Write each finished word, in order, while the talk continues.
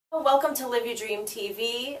Welcome to Live Your Dream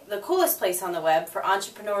TV, the coolest place on the web for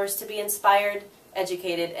entrepreneurs to be inspired,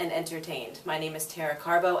 educated, and entertained. My name is Tara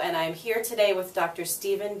Carbo, and I'm here today with Dr.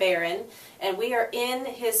 Stephen Barron, and we are in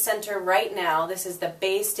his center right now. This is the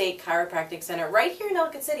Bay State Chiropractic Center right here in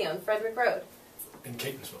Ellicott City on Frederick Road. In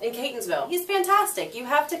Catonsville. In Catonsville. He's fantastic. You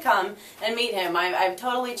have to come and meet him. I've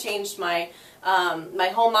totally changed my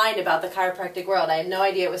my whole mind about the chiropractic world. I had no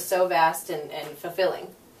idea it was so vast and fulfilling.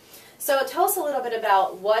 So tell us a little bit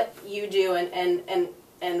about what you do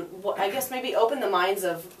and what, I guess maybe open the minds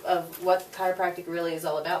of what chiropractic really is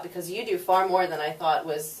all about, because you do far more than I thought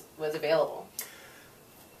was available.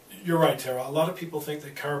 You're right, Tara. A lot of people think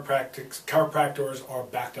that chiropractors are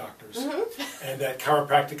back doctors, and that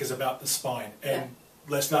chiropractic is about the spine. And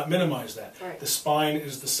let's not minimize that. Right. The spine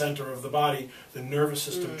is the center of the body. The nervous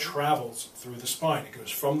system travels through the spine. It goes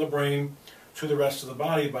from the brain to the rest of the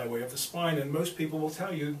body by way of the spine, and most people will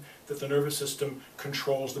tell you that the nervous system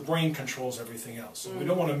controls, the brain controls everything else. So we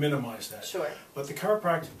don't want to minimize that. Sure. But the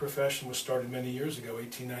chiropractic profession was started many years ago,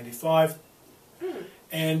 1895,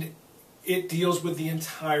 and it deals with the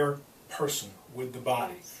entire person, with the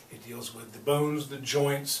body. Nice. It deals with the bones, the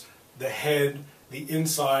joints, the head, the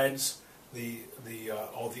insides,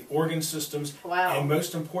 all the organ systems, Wow. and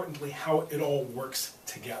most importantly, how it all works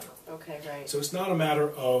together. Okay, right. So it's not a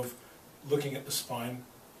matter of looking at the spine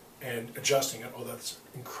and adjusting it, although that's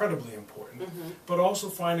incredibly important, but also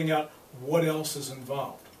finding out what else is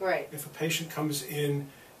involved. Right. If a patient comes in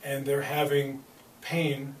and they're having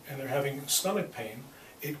pain and they're having stomach pain,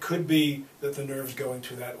 it could be that the nerves going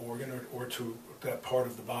to that organ or to that part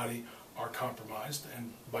of the body are compromised,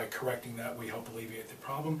 and by correcting that we help alleviate the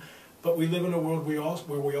problem. But we live in a world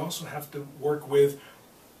where we also have to work with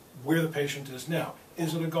where the patient is now.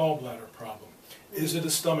 Is it a gallbladder problem? Is it a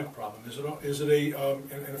stomach problem? Is it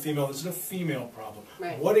in a female? Is it a female problem?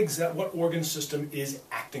 Right. What organ system is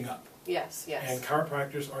acting up? Yes, yes. And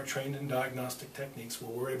chiropractors are trained in diagnostic techniques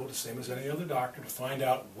where we're able to, same as any other doctor, to find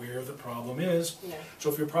out where the problem is. Yeah. So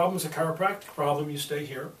if your problem is a chiropractic problem, you stay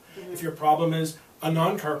here. If your problem is a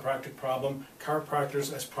non-chiropractic problem,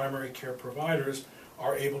 chiropractors as primary care providers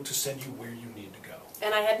are able to send you where you need to go.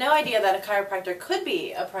 And I had no idea that a chiropractor could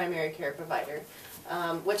be a primary care provider,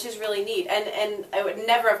 which is really neat. And I would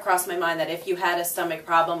never have crossed my mind that if you had a stomach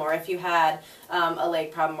problem or if you had a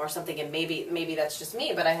leg problem or something, and maybe that's just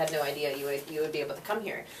me, but I had no idea you would be able to come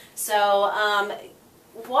here. So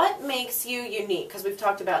what makes you unique? Because we've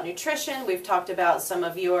talked about nutrition, we've talked about some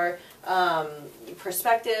of your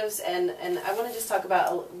perspectives, and I want to just talk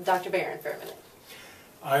about Dr. Barron for a minute.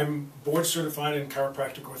 I'm board certified in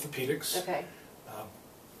chiropractic orthopedics. Okay.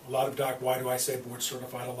 Why do I say board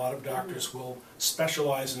certified? A lot of doctors will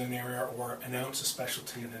specialize in an area or announce a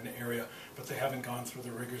specialty in an area, but they haven't gone through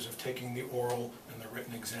the rigors of taking the oral and the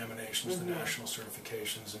written examinations, the national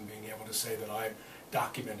certifications, and being able to say that I'm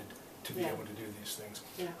documented to be able to do these things.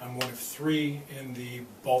 Yeah. I'm one of 3 in the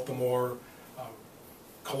Baltimore,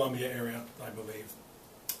 Columbia area, I believe,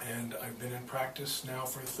 and I've been in practice now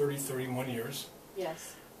for 31 years.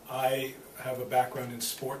 Yes. I have a background in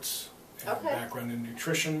sports, and a background in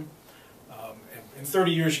nutrition. And in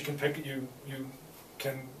 30 years, you can pick it. You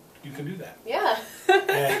can do that. Yeah.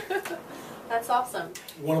 And that's awesome.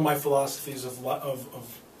 one of my philosophies of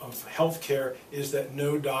healthcare is that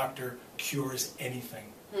no doctor cures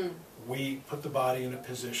anything. We put the body in a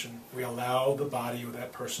position. We allow the body of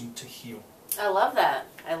that person to heal. I love that.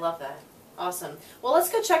 I love that. Awesome. Well,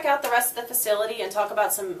 let's go check out the rest of the facility and talk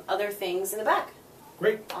about some other things in the back.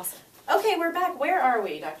 Great. Awesome. Okay, we're back. Where are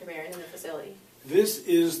we, Dr. Barron, in the facility? This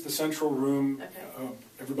is the central room. Okay.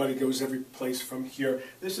 Everybody goes every place from here.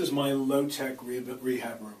 This is my low-tech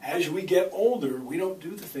rehab room. As we get older, we don't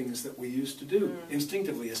do the things that we used to do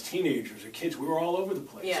instinctively as teenagers or kids. We were all over the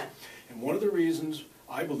place. Yeah. And one of the reasons,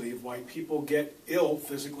 I believe, why people get ill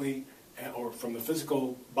physically or from the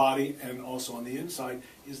physical body and also on the inside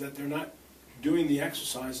is that they're not doing the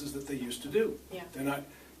exercises that they used to do. Yeah. They're not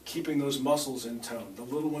keeping those muscles in tone, the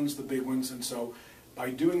little ones, the big ones, and so by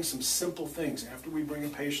doing some simple things, after we bring a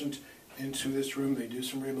patient into this room, they do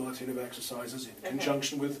some rehabilitative exercises in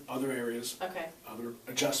conjunction with other areas, other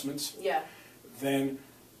adjustments, then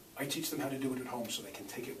I teach them how to do it at home so they can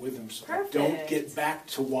take it with them so they don't get back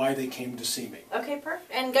to why they came to see me. Okay,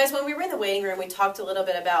 perfect. And guys, when we were in the waiting room, we talked a little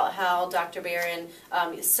bit about how Dr. Barron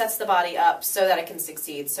sets the body up so that it can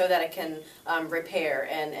succeed, so that it can repair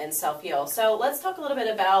and self-heal. So let's talk a little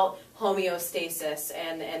bit about homeostasis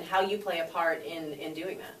and how you play a part in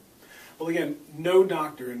doing that. Well, again, no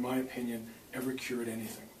doctor, in my opinion, ever cured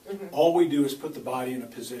anything. All we do is put the body in a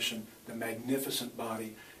position, the magnificent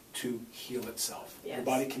body, to heal itself. Yes. The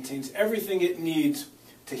body contains everything it needs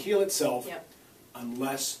to heal itself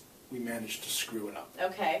unless we manage to screw it up.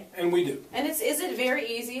 Okay. And we do. And is it very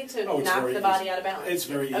easy to Oh, knock the body out of balance? It's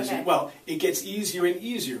very easy. Okay. Well, it gets easier and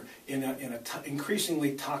easier in an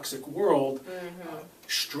increasingly toxic world.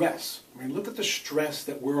 Stress. I mean, look at the stress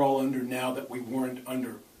that we're all under now that we weren't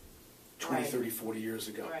under 20, 30, 40 years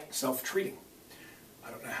ago. Right. Self-treating. I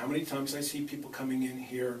don't know how many times I see people coming in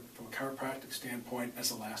here from a chiropractic standpoint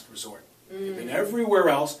as a last resort. They've been everywhere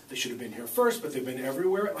else. They should have been here first, but they've been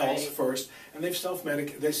everywhere else first, and they've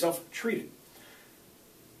self-treated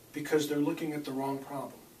because they're looking at the wrong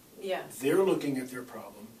problem. Yeah. They're looking at their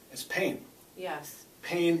problem as pain. Yes.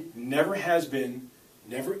 Pain never has been,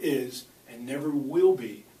 never is, and never will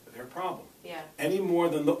be their problem. Yeah. Any more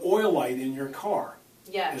than the oil light in your car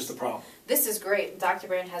is the problem. This is great. Dr.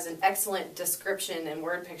 Brand has an excellent description and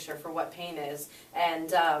word picture for what pain is.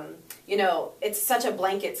 And, you know, it's such a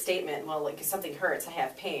blanket statement. Well, like if something hurts, I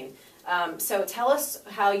have pain. So tell us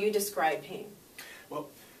how you describe pain. Well,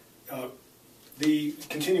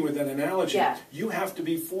 continue with that analogy, you have to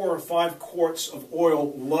be 4 or 5 quarts of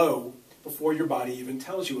oil low before your body even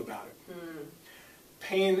tells you about it.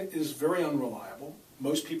 Pain is very unreliable.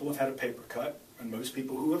 Most people have had a paper cut, and most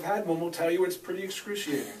people who have had one will tell you it's pretty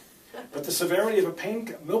excruciating. But the severity of a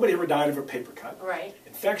pain, nobody ever died of a paper cut. Right.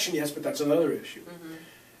 Infection, yes, but that's another issue.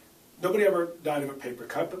 Nobody ever died of a paper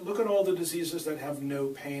cut, but look at all the diseases that have no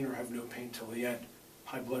pain or have no pain till the end.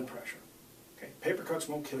 High blood pressure. Okay, paper cuts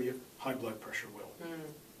won't kill you, high blood pressure will.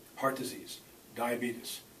 Heart disease,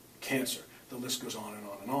 diabetes, cancer, the list goes on and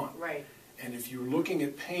on and on. Right. And if you're looking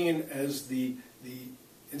at pain as the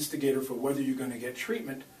instigator for whether you're going to get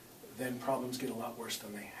treatment, then problems get a lot worse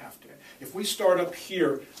than they have to. If we start up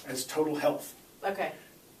here as total health,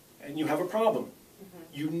 and you have a problem,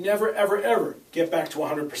 you never, ever, ever get back to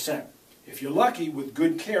 100%. If you're lucky, with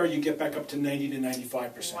good care, you get back up to 90 to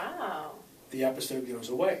 95%. Wow. The episode goes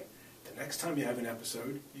away. The next time you have an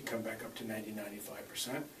episode, you come back up to 90,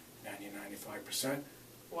 95%, 90, 95%.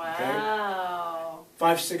 Wow. Okay?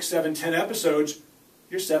 5, 6, 7, 10 episodes,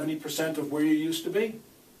 you're 70% of where you used to be.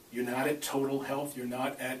 You're not at total health. You're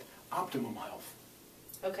not at optimum health.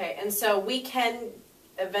 Okay, and so we can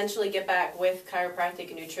eventually get back with chiropractic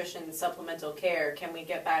and nutrition and supplemental care. Can we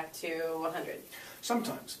get back to 100?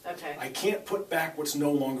 Sometimes. Okay. I can't put back what's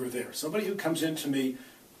no longer there. Somebody who comes into me,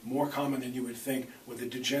 more common than you would think, with a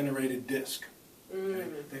degenerated disc. Okay?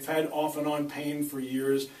 They've had off and on pain for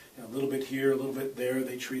years, a little bit here, a little bit there.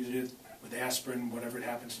 They treated it with aspirin, whatever it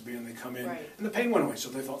happens to be, and they come in, and the pain went away, so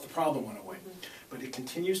they thought the problem went away. But it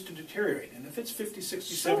continues to deteriorate, and if it's 50,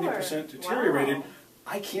 60, 70% deteriorated,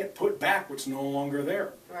 I can't put back what's no longer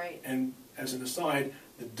there. Right. And as an aside,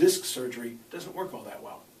 the disc surgery doesn't work all that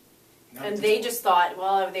well. And they just thought,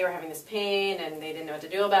 well, they were having this pain, and they didn't know what to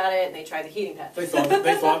do about it, and they tried the heating pad. They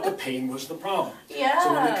thought the pain was the problem. Yeah.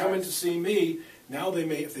 So when they come in to see me, now they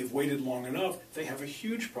may, if they've waited long enough, they have a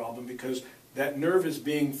huge problem because that nerve is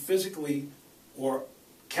being physically or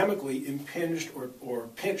chemically impinged or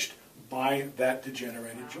pinched by that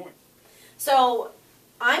degenerated joint. So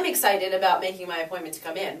I'm excited about making my appointment to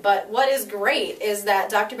come in, but what is great is that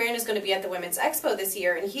Dr. Barron is going to be at the Women's Expo this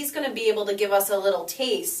year, and he's going to be able to give us a little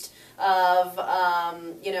taste of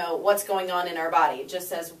you know, what's going on in our body,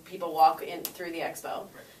 just as people walk in through the expo. Right.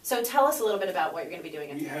 So tell us a little bit about what you're going to be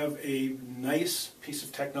doing. We have a nice piece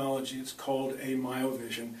of technology. It's called a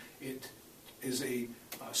myovision. It is a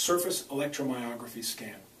surface electromyography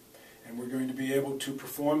scan, and we're going to be able to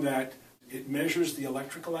perform that. It measures the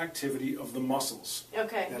electrical activity of the muscles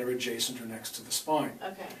that are adjacent or next to the spine.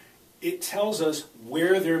 It tells us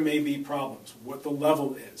where there may be problems, what the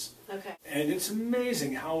level is. And it's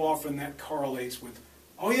amazing how often that correlates with,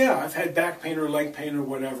 oh yeah, I've had back pain or leg pain or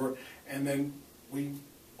whatever, and then we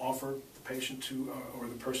offer the patient to, or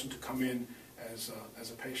the person to come in as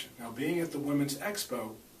a patient. Now, being at the Women's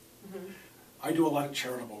Expo, I do a lot of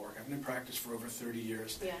charitable work. I've been in practice for over 30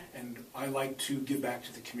 years, and I like to give back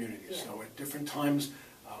to the community. So at different times,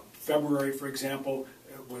 February, for example,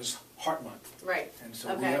 was Heart Month. And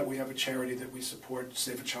so we have a charity that we support,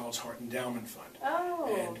 Save a Child's Heart Endowment Fund.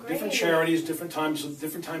 And great. Different charities, different times of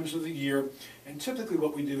the year. And typically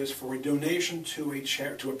what we do is for a donation to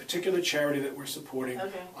a particular charity that we're supporting,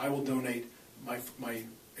 I will donate my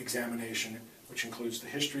examination, which includes the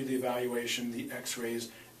history, the evaluation, the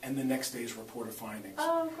x-rays, and the next day's report of findings.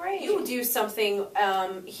 Oh, great. You do something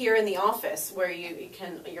here in the office where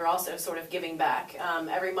you're also sort of giving back.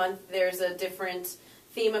 Every month there's a different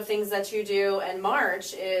theme of things that you do, and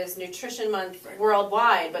March is Nutrition Month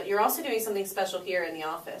worldwide, but you're also doing something special here in the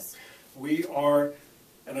office. We are,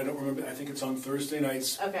 and I don't remember, I think it's on Thursday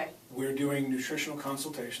nights. We're doing nutritional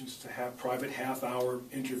consultations to have private half-hour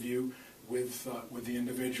interview with the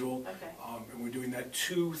individual. Okay. And we're doing that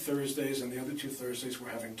 2 Thursdays, and the other 2 Thursdays we're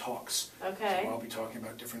having talks. Okay. So I'll be talking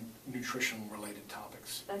about different nutrition-related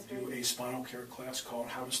topics. That's We do great. a spinal care class called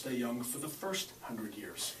How to Stay Young for the First 100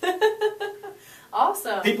 Years.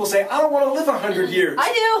 Awesome. People say, I don't want to live 100 years.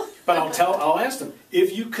 I do. But I'll ask them,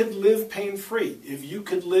 if you could live pain-free, if you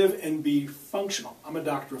could live and be functional, I'm a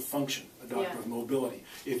doctor of function, a doctor of mobility.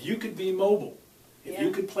 If you could be mobile, if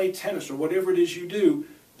you could play tennis or whatever it is you do,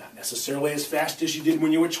 not necessarily as fast as you did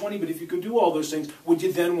when you were 20, but if you could do all those things, would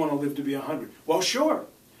you then want to live to be 100? Well, sure.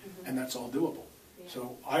 And that's all doable. Yeah.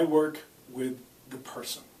 So I work with the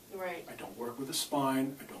person. Right. I don't work with a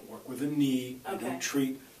spine. I don't work with a knee. Okay.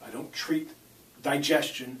 I don't treat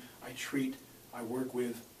digestion. I work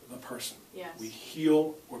with the person. Yes. We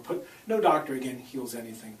heal no doctor again heals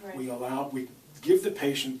anything. Right. We give the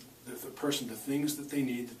patient, the person, the things that they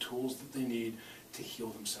need, the tools that they need to heal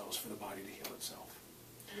themselves, for the body to heal itself.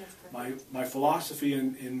 That's perfect. My philosophy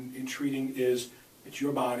in treating is, it's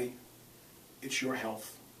your body, it's your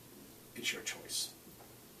health, it's your choice.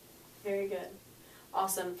 Very good.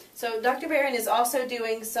 Awesome. So Dr. Barron is also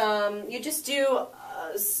doing you just do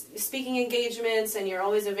speaking engagements, and you're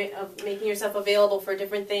always making yourself available for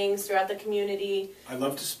different things throughout the community. I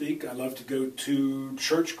love to speak. I love to go to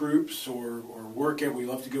church groups or we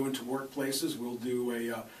love to go into workplaces. We'll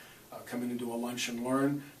do come in and do a lunch and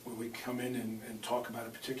learn, where we come in and talk about a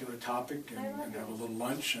particular topic and have a little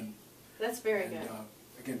lunch. That's very good.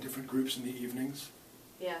 Again, different groups in the evenings.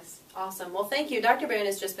 Yes, awesome. Well, thank you. Dr. Barron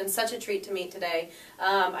has just been such a treat to meet today.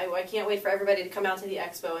 I can't wait for everybody to come out to the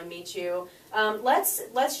expo and meet you. Let's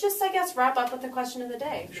just, I guess, wrap up with the question of the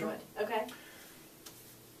day, if you would. Okay?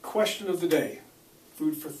 Question of the day,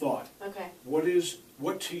 food for thought. Okay.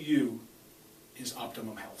 What to you is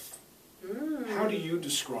optimum health? How do you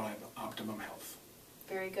describe optimum health?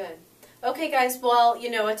 Very good. Okay, guys, well,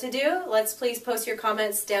 you know what to do. Let's please post your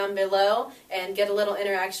comments down below and get a little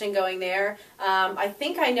interaction going there. I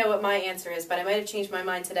think I know what my answer is, but I might have changed my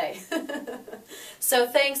mind today. So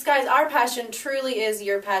thanks, guys. Our passion truly is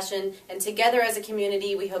your passion, and together as a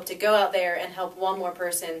community, we hope to go out there and help one more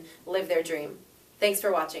person live their dream. Thanks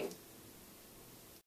for watching.